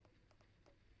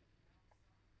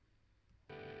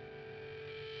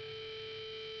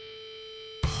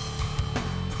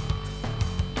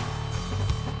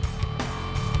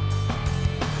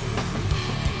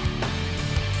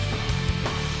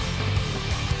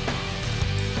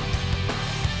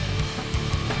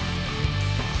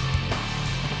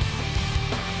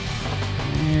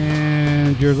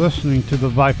You're listening to the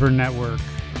Viper Network.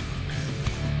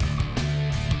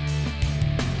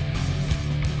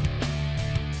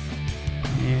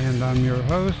 And I'm your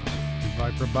host,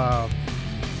 Viper Bob.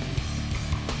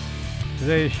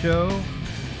 Today's show,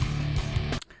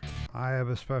 I have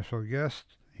a special guest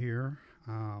here.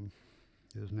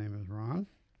 His name is Ron.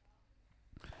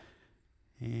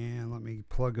 And let me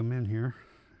plug him in here.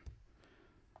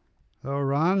 Hello,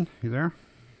 Ron. You there?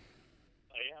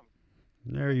 I am.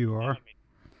 There you are.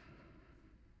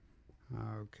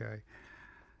 Okay.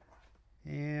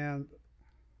 And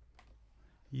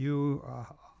you are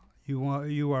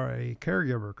a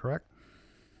caregiver, correct?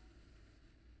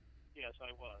 Yes,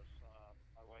 I was.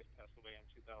 My wife passed away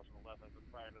in 2011,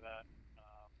 but prior to that,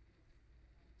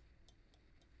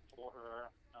 for her,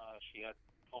 she had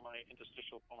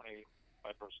interstitial pulmonary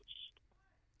fibrosis.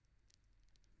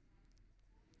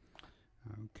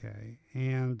 Okay.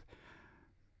 And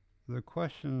the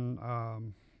question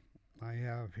I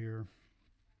have here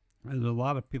is a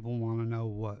lot of people want to know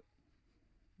what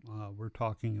we're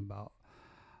talking about,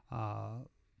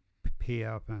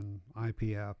 PF and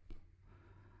IPF.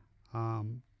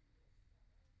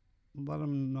 Let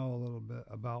them know a little bit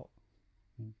about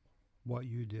what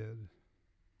you did,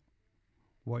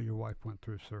 what your wife went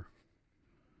through, sir.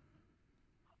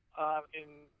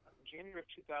 In January of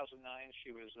 2009,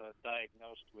 she was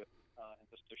diagnosed with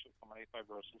interstitial pulmonary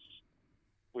fibrosis,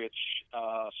 which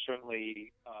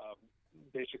certainly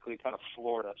basically kind of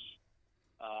floored us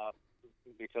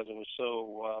because it was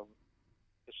so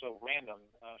random.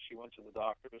 She went to the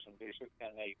doctors and they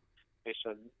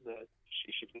said that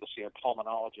she should go see a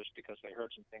pulmonologist because they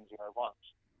heard some things in her lungs.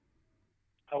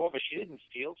 However, she didn't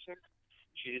feel sick.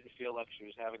 She didn't feel like she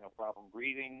was having a problem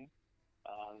breathing.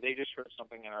 They just heard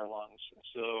something in her lungs.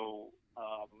 So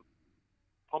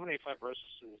pulmonary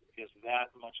fibrosis is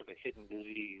that much of a hidden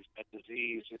disease. That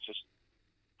disease, it just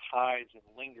hides and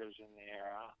lingers in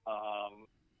there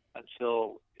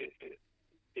until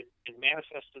it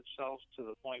manifests itself to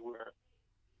the point where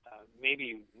maybe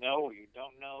you know or you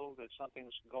don't know that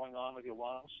something's going on with your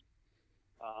lungs.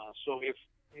 So if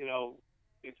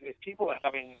people are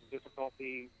having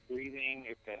difficulty breathing,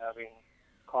 if they're having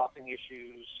coughing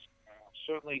issues,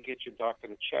 certainly get your doctor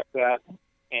to check that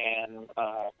and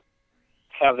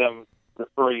have them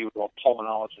refer you to a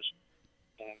pulmonologist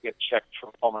and get checked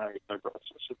for pulmonary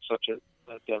fibrosis. It's such a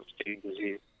devastating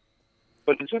disease.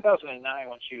 But in 2009,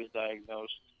 when she was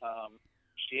diagnosed,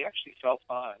 she actually felt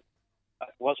fine.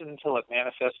 It wasn't until it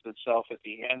manifested itself at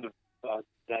the end of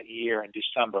that year in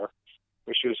December,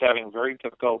 where she was having a very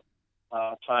difficult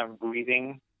time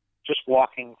breathing, just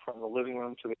walking from the living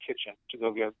room to the kitchen to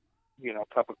go get,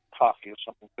 a cup of coffee or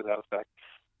something to that effect.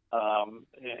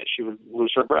 She would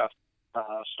lose her breath.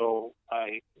 So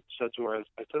I said to her,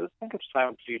 I think it's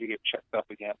time for you to get checked up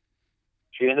again.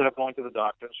 She ended up going to the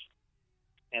doctors,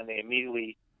 and they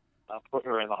immediately put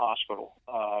her in the hospital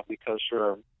because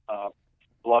her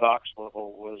blood oxygen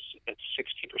level was at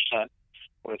 60%,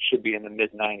 when it should be in the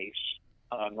mid-90s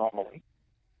normally.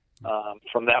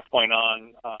 From that point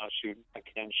on,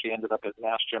 she ended up at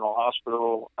Mass General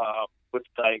Hospital with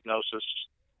diagnosis,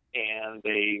 and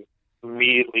they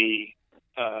immediately,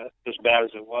 as bad as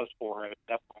it was for her at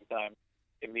that point in time,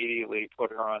 immediately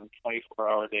put her on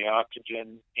 24-hour-a-day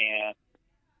oxygen, and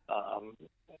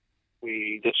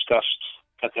we discussed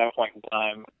at that point in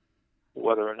time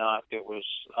whether or not it was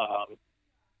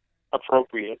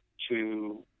appropriate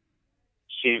to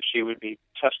see if she would be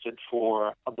tested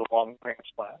for the lung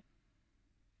transplant.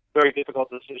 Very difficult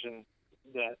decision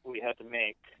that we had to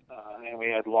make, and we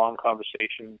had long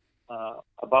conversation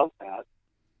about that,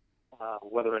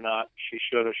 whether or not she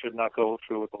should or should not go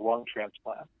through with the lung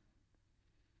transplant.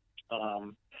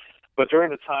 But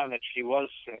during the time that she was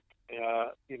sick,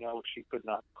 she could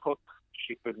not cook.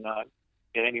 She could not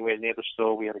get anywhere near the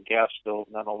stove. We had a gas stove,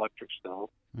 not an electric stove.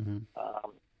 Mm-hmm.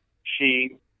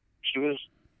 She was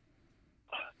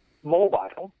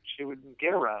mobile. She would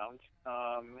get around.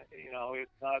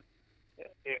 It's not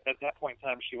at that point in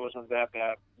time she wasn't that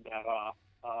bad off,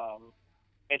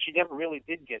 and she never really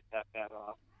did get that bad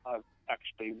off. I've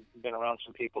actually been around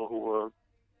some people who were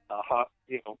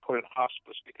put in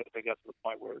hospice because they got to the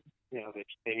point where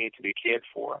they need to be cared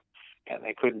for, and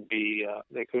they couldn't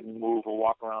move or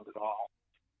walk around at all.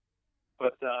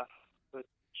 But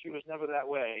she was never that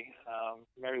way.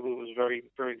 Mary Lou was very,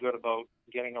 very good about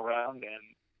getting around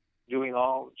and doing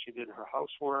all. She did her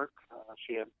housework.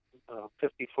 She had a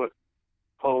 50-foot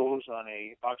hose on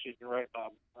an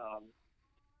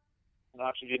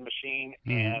oxygen machine,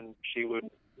 mm-hmm. and she would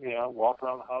walk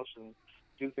around the house and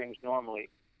do things normally.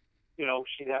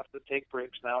 She'd have to take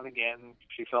breaks now and again.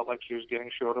 She felt like she was getting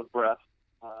short of breath.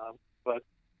 but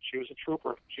she was a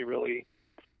trooper. She really,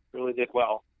 really did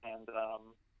well. And,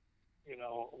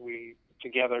 we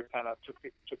together kind of took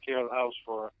care of the house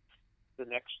for the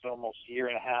next almost year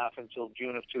and a half until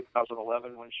June of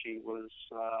 2011 when she was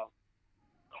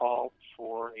called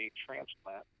for a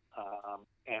transplant.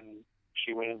 And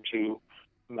she went into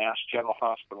Mass General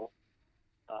Hospital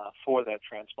for that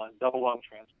transplant, double lung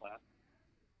transplant,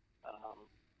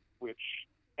 which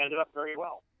ended up very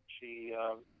well. She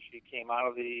came out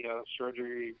of the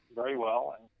surgery very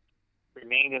well and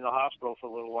remained in the hospital for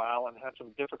a little while and had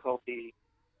some difficulty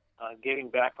getting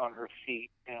back on her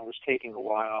feet, and it was taking a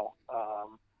while.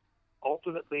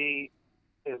 Ultimately,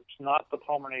 it's not the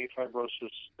pulmonary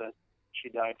fibrosis that she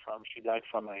died from. She died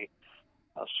from a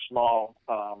small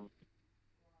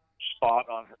spot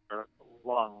on her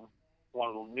lung, one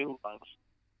of the new lungs,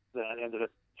 that ended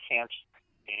up cancer,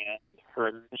 and her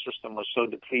immune system was so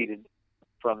depleted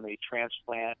from the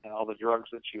transplant and all the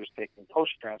drugs that she was taking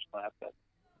post-transplant that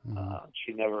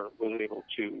she never was able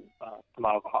to come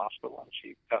out of the hospital, and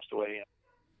she passed away in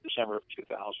December of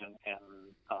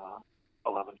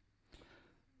 2011.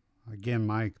 Again,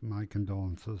 my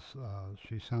condolences.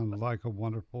 She sounded like a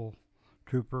wonderful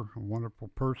trooper, a wonderful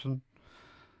person.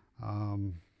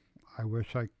 I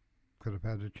wish I could have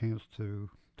had a chance to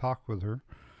talk with her.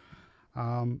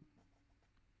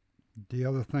 The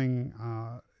other thing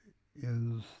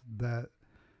is that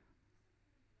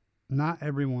not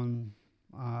everyone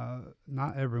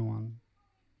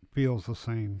feels the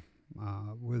same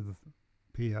with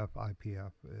PF,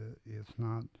 IPF. It's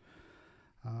not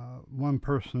one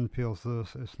person feels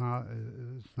this. It's not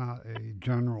a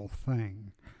general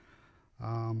thing.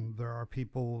 There are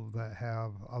people that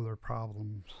have other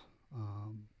problems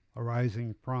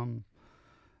arising from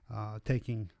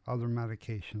taking other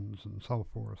medications and so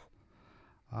forth.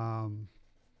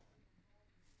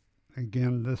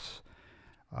 Again, this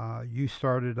you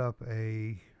started up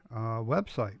a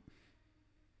website,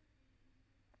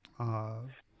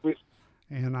 and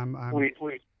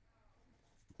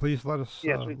please let us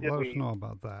know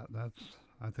about that.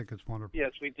 I think it's wonderful.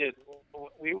 Yes, we did.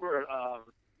 We were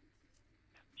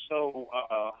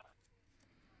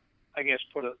I guess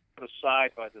put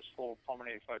aside by this whole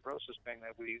pulmonary fibrosis thing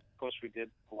that we did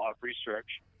a lot of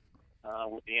research.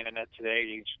 With the internet today,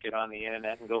 you just get on the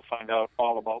internet and go find out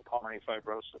all about pulmonary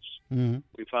fibrosis. Mm-hmm.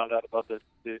 We found out about the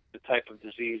type of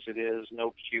disease it is,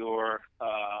 no cure.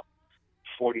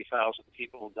 40,000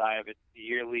 people die of it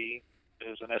yearly.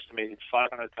 There's an estimated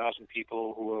 500,000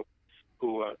 people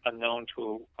who are unknown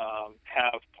to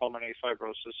have pulmonary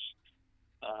fibrosis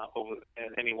over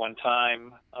at any one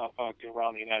time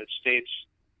around the United States.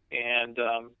 And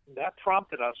that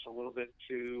prompted us a little bit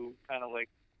to kind of like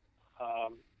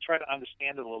try to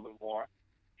understand it a little bit more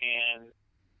and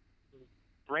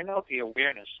bring out the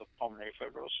awareness of pulmonary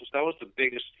fibrosis. That was the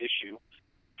biggest issue,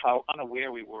 how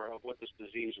unaware we were of what this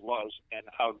disease was and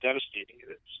how devastating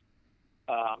it is.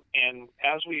 And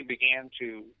as we began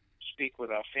to speak with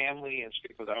our family and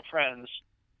speak with our friends,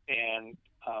 and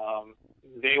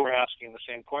they were asking the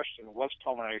same question, what's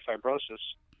pulmonary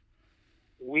fibrosis?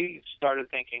 We started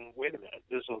thinking, wait a minute,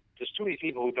 there's too many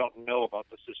people who don't know about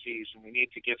this disease, and we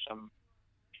need to get some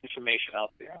information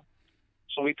out there.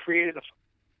 So we created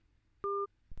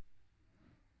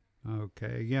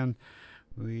Okay, again,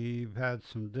 we've had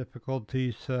some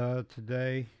difficulties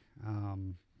today.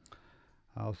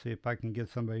 I'll see if I can get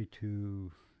somebody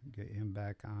to get him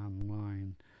back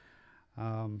online.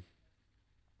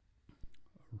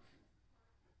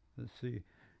 Let's see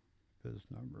if his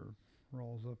number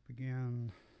rolls up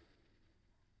again.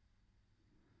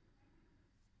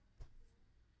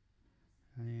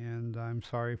 And I'm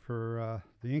sorry for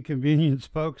the inconvenience,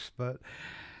 folks, but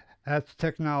that's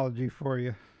technology for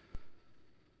you.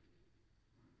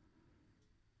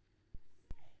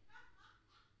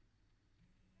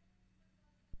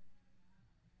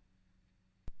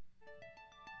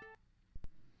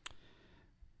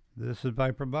 This is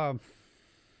Viper Bob.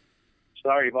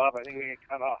 Sorry, Bob. I think we get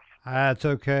cut off. That's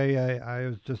okay. I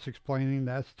was just explaining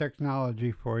that's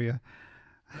technology for you.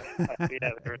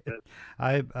 Yeah, there it is.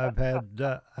 I've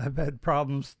had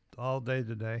problems all day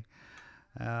today.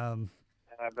 I'm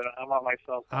on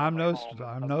myself. I'm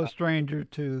no stranger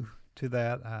to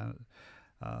that.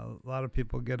 A lot of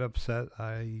people get upset.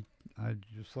 I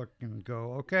just look and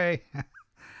go, okay,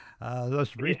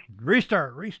 let's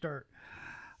restart.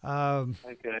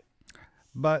 Okay.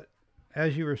 But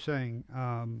as you were saying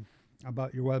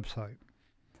about your website.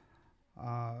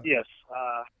 Yes.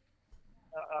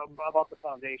 About the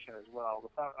foundation as well.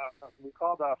 We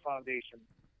called our foundation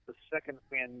the Second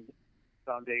Wind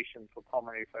Foundation for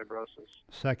Pulmonary Fibrosis.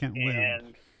 Second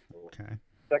Wind. Okay.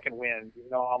 second wind,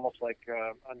 almost like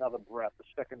another breath, a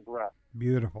second breath.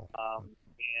 Beautiful.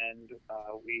 And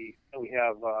we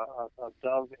have a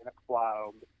dove in a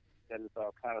cloud that is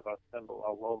kind of our symbol,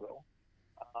 our logo.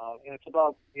 And it's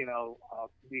about,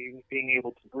 being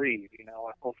able to breathe, and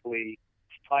hopefully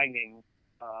finding,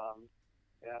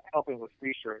 helping with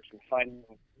research and finding,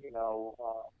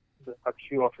 a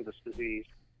cure for this disease.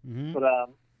 Mm-hmm. But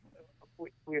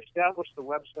we established the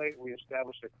website, we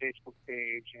established a Facebook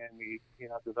page, and we,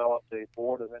 developed a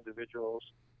board of individuals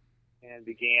and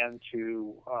began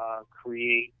to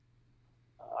create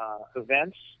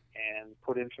events and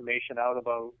put information out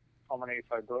about pulmonary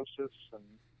fibrosis and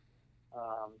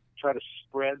try to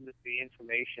spread the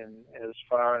information as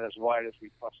far and as wide as we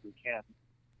possibly can.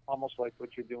 Almost like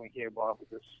what you're doing here, Bob,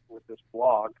 with this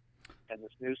blog and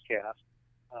this newscast.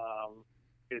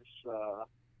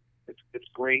 It's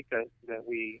great that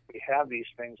we have these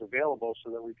things available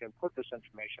so that we can put this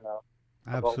information out.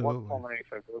 Absolutely. About what pulmonary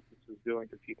fibrosis is doing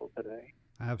to people today.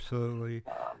 Absolutely.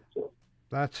 So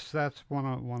That's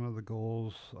one of the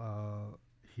goals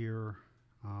here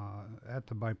at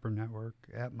the Viper Network,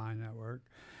 at my network,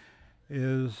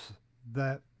 is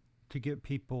that to get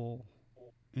people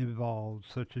involved,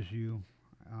 such as you,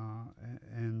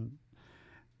 and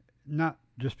not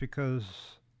just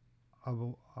because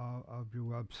of your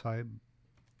website,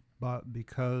 but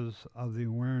because of the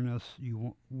awareness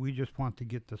we just want to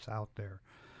get this out there.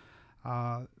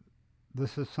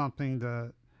 This is something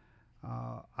that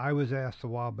I was asked a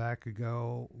while back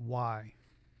ago, why?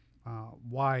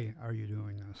 Why are you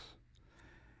doing this?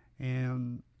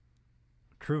 And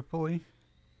truthfully,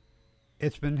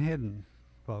 it's been hidden,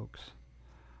 folks.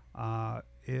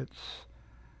 It's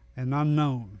an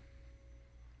unknown,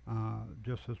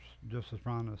 just as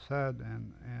Ron has said,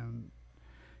 and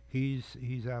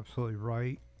he's absolutely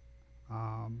right.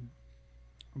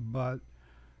 But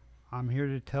I'm here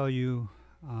to tell you,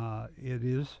 it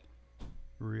is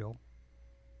real.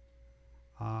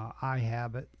 I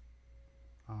have it.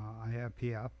 I have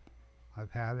PF.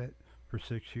 I've had it for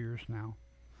 6 years now.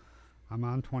 I'm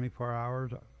on 24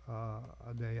 hours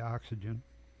a day oxygen,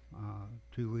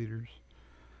 2 liters.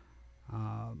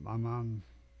 I'm on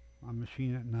a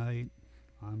machine at night.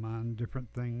 I'm on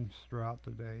different things throughout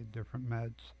the day, different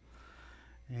meds.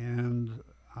 And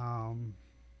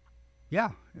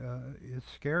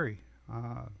it's scary.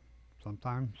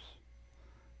 Sometimes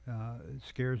it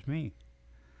scares me.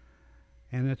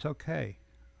 And it's okay.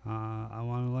 I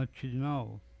want to let you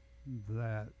know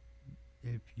that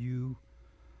if you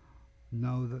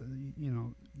know that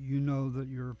that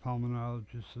your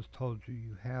pulmonologist has told you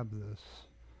you have this,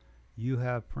 you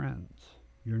have friends.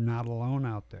 You're not alone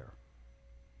out there.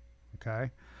 Okay?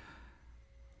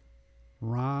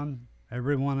 Ron,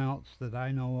 everyone else that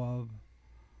I know of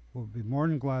will be more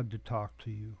than glad to talk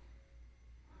to you.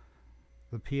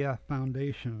 The PF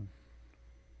Foundation,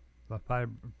 the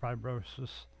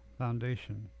Fibrosis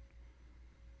Foundation,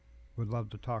 would love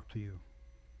to talk to you.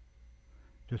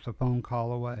 Just a phone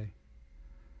call away.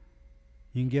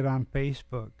 You can get on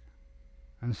Facebook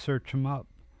and search them up.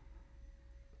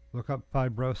 Look up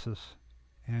fibrosis,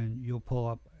 and you'll pull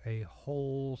up a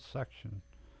whole section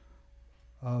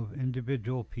of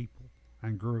individual people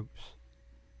and groups.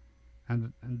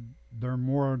 And they're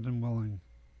more than willing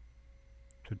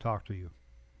to talk to you.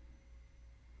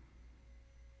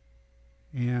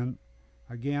 And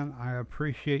again, I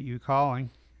appreciate you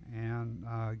calling and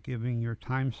giving your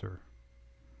time, sir.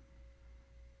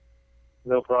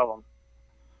 no problem.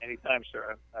 Anytime,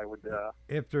 sir. I would.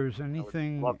 If there's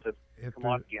anything, I would love to come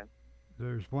on again.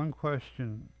 There's one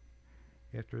question.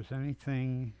 If there's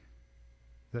anything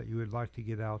that you would like to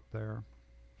get out there,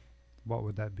 what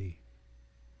would that be?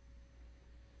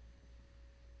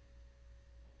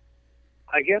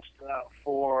 I guess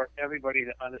for everybody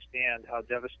to understand how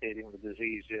devastating the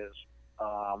disease is,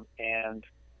 and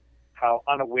how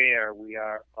unaware we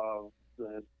are of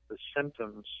the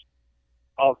symptoms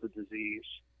of the disease.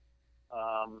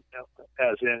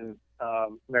 As in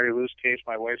Mary Lou's case,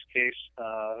 my wife's case,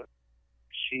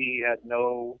 she had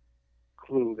no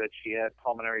clue that she had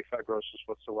pulmonary fibrosis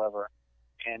whatsoever.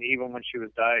 And even when she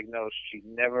was diagnosed, she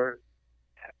never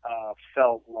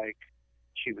felt like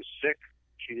she was sick.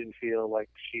 She didn't feel like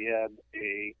she had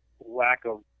a lack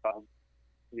of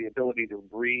the ability to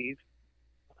breathe.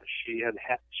 She had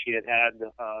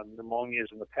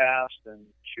pneumonias in the past, and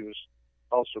she was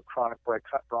also chronic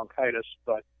bronchitis,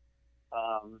 but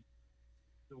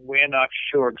we're not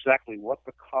sure exactly what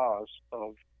the cause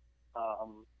of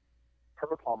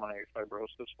her pulmonary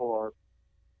fibrosis, or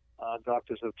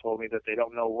doctors have told me that they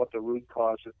don't know what the root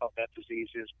cause of that disease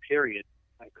is, period.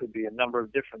 It could be a number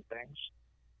of different things.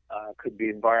 It could be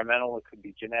environmental. It could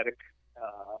be genetic.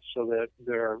 So that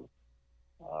they're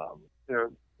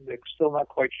still not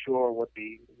quite sure what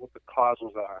the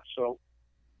causes are. So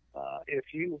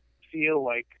if you feel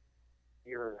like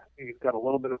you've got a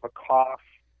little bit of a cough,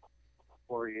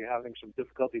 or you're having some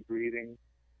difficulty breathing,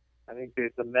 I think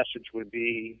that the message would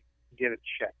be get it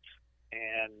checked.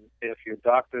 And if your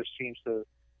doctor seems to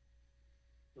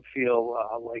feel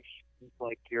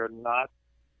like you're not,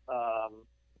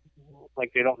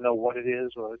 like they don't know what it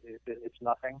is, or it's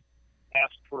nothing,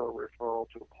 ask for a referral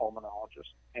to a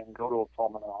pulmonologist and go to a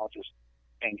pulmonologist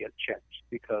and get checked,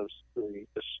 because the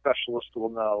specialist will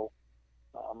know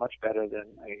much better than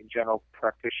a general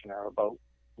practitioner about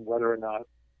whether or not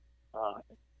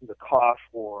the cough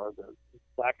or the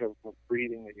lack of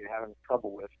breathing that you're having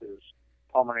trouble with is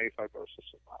pulmonary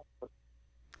fibrosis or not. But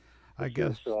I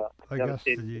guess the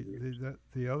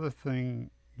other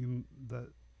thing that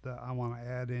I want to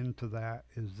add into that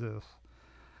is this.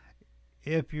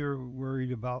 If you're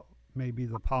worried about maybe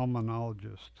the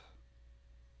pulmonologist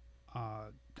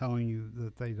telling you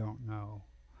that they don't know,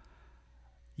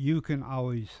 you can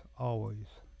always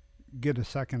get a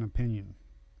second opinion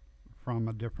from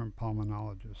a different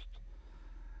pulmonologist.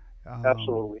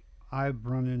 Absolutely. I've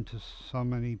run into so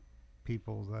many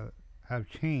people that have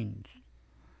changed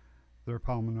their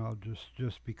pulmonologist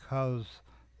just because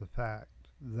the fact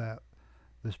that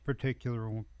this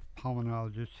particular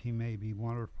pulmonologist, he may be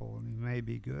wonderful and he may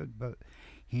be good, but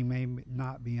he may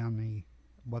not be on the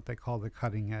what they call the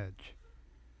cutting edge.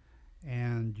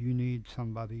 And you need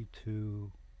somebody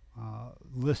to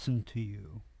listen to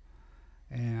you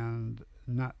and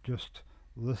not just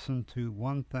listen to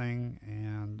one thing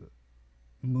and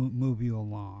move you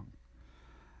along.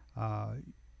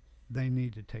 They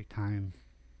need to take time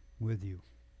with you,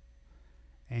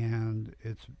 and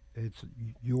it's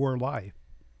your life,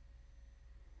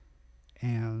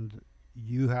 and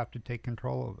you have to take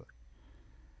control of it.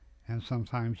 And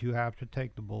sometimes you have to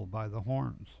take the bull by the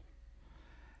horns.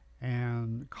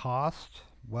 And cost,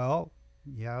 well,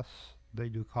 yes, they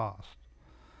do cost.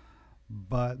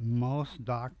 But most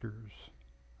doctors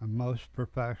and most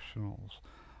professionals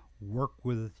work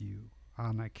with you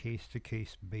on a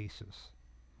case-to-case basis.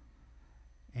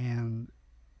 And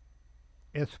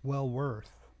it's well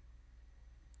worth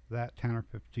that $10 or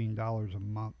 $15 a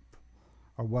month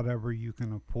or whatever you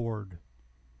can afford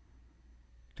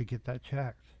to get that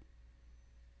checked,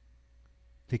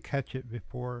 to catch it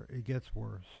before it gets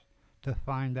worse, to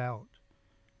find out.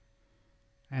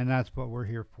 And that's what we're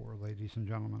here for, ladies and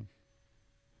gentlemen.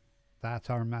 That's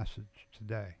our message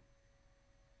today.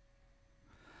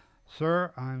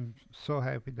 Sir, I'm so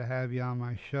happy to have you on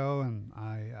my show, and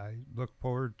I look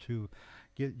forward to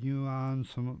getting you on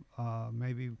some,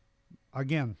 maybe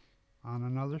again, on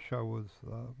another show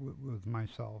with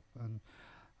myself, and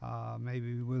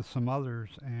maybe with some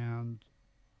others, and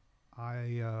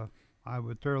I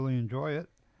would thoroughly enjoy it.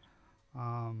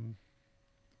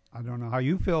 I don't know how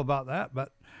you feel about that,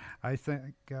 but I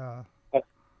think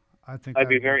I'd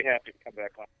be very happy to come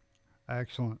back on.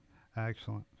 Excellent.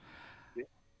 Yeah.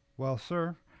 Well,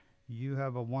 sir, you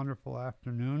have a wonderful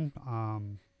afternoon.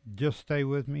 Just stay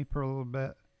with me for a little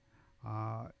bit,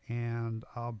 and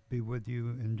I'll be with you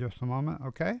in just a moment,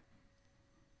 okay?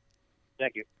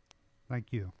 Thank you.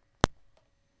 Thank you.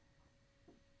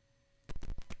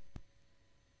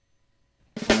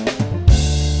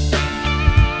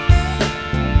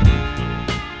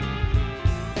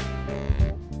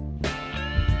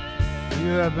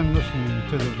 You have been listening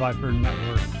to the Viper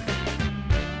Network.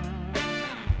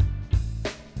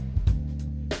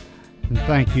 And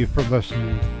thank you for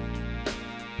listening.